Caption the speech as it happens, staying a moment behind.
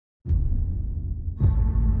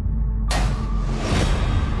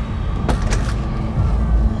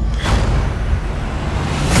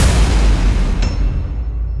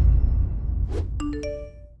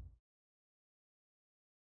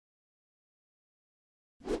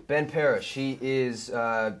Ben Parrish, he is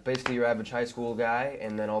basically your average high school guy,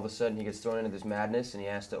 and then all of a sudden he gets thrown into this madness and he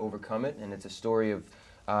has to overcome it, and it's a story of,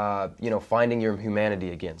 you know, finding your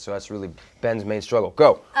humanity again. So that's really Ben's main struggle.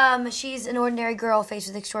 Go. She's an ordinary girl faced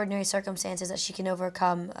with extraordinary circumstances that she can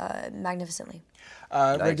overcome magnificently.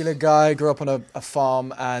 Nice. Regular guy, grew up on a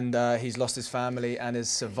farm, and he's lost his family and is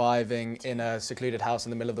surviving in a secluded house in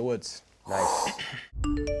the middle of the woods. Nice.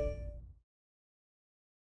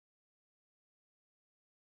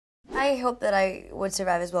 I hope that I would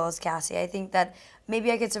survive as well as Cassie. I think that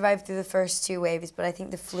maybe I could survive through the first 2 waves, but I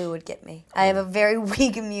think the flu would get me. I have a very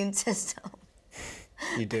weak immune system.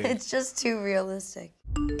 You do. It's just too realistic.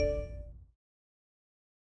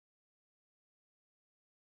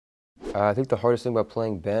 I think the hardest thing about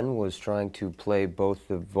playing Ben was trying to play both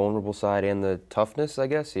the vulnerable side and the toughness, I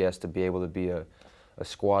guess. He has to be able to be a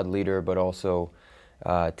squad leader, but also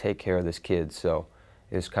take care of this kid. So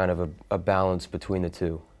it's kind of a balance between the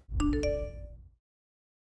two.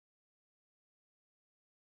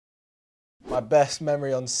 My best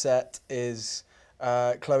memory on set is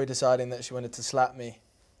Chloe deciding that she wanted to slap me,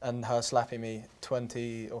 and her slapping me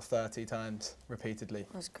 20 or 30 times repeatedly.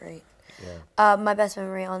 That was great. Yeah. My best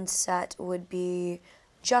memory on set would be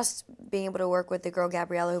just being able to work with the girl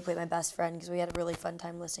Gabriella, who played my best friend, because we had a really fun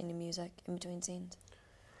time listening to music in between scenes.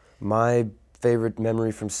 My favorite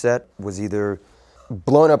memory from set was either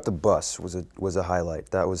blowing up the bus was a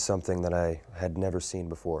highlight. That was something that I had never seen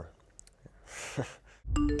before.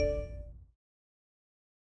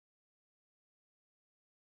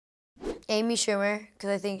 Amy Schumer, because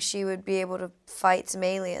I think she would be able to fight some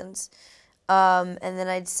aliens. And then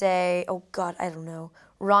I'd say, oh God, I don't know,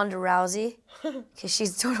 Ronda Rousey, because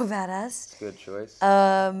she's a total badass. Good choice.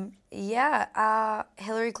 Yeah,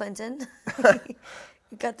 Hillary Clinton.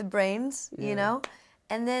 You got the brains, yeah. You know?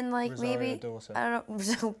 And then like Rosario maybe, Dawson. I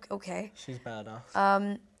don't know, okay. She's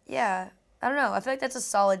badass. Yeah, I don't know, I feel like that's a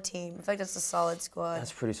solid team. I feel like that's a solid squad.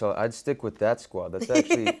 That's pretty solid. I'd stick with that squad. That's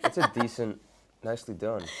actually, that's a decent, nicely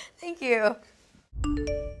done. Thank you.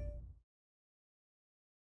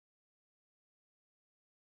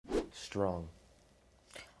 Strong.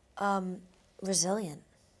 Resilient.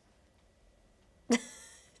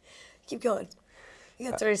 Keep going. You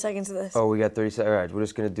got 30 seconds of this. Oh, we got 30 seconds. All right, we're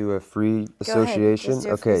just going to do a free association. Let's do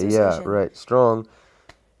a free Okay, yeah, association. right. Strong.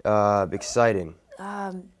 Exciting.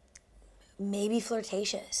 Maybe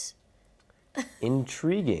flirtatious.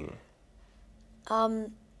 Intriguing.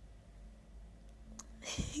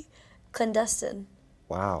 Clandestine.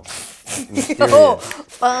 Wow.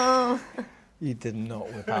 Oh, You did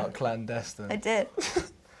not whip out clandestine. I did.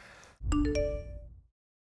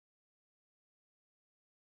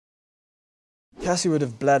 Cassie would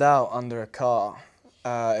have bled out under a car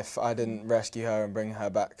if I didn't rescue her and bring her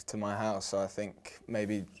back to my house. So I think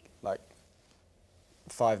maybe like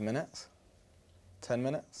 5 minutes, 10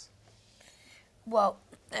 minutes. Well,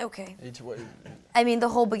 okay. Each way. I mean, the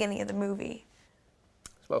whole beginning of the movie.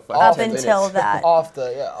 It's about Up 10 until minutes. that.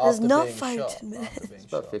 After, yeah, There's after not being 5 shot. to minutes. After being It's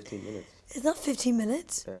about shot. 15 minutes. It's not 15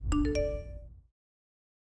 minutes. Yeah.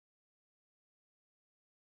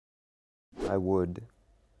 I would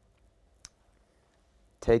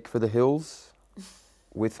take for the hills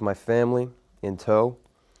with my family in tow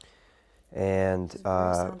and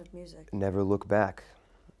Sound of music. never look back.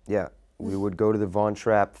 Yeah, we would go to the Von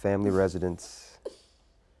Trapp family residence,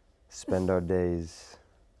 spend our days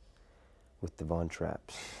with the Von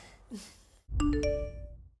Trapps.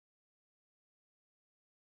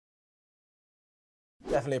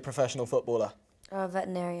 Definitely a professional footballer. A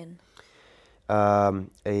veterinarian. A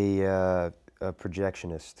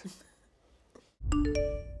projectionist.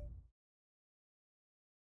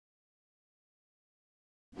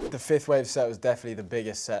 The Fifth Wave set was definitely the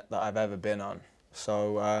biggest set that I've ever been on.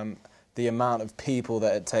 So the amount of people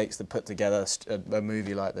that it takes to put together a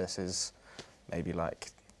movie like this is maybe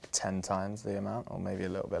like 10 times the amount, or maybe a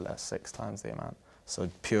little bit less, 6 times the amount. So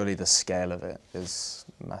purely the scale of it is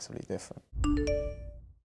massively different.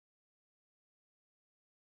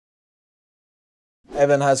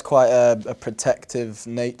 Evan has quite a protective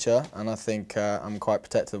nature, and I think I'm quite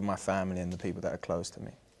protective of my family and the people that are close to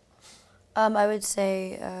me. I would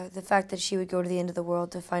say the fact that she would go to the end of the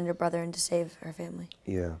world to find her brother and to save her family.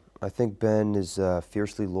 Yeah, I think Ben is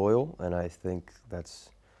fiercely loyal, and I think that's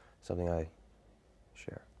something I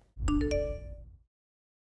share.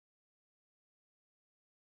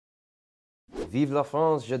 Vive la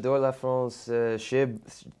France, j'adore la France, c'est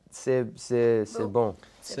bon.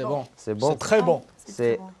 C'est bon. C'est bon. C'est très bon.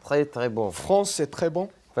 C'est très très bon. France, c'est très bon.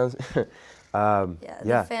 Yeah,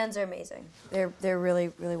 Yeah. the fans are amazing. They're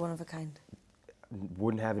really, really one of a kind.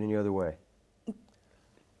 Wouldn't have it any other way.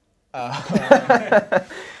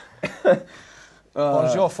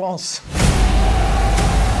 Bonjour, France.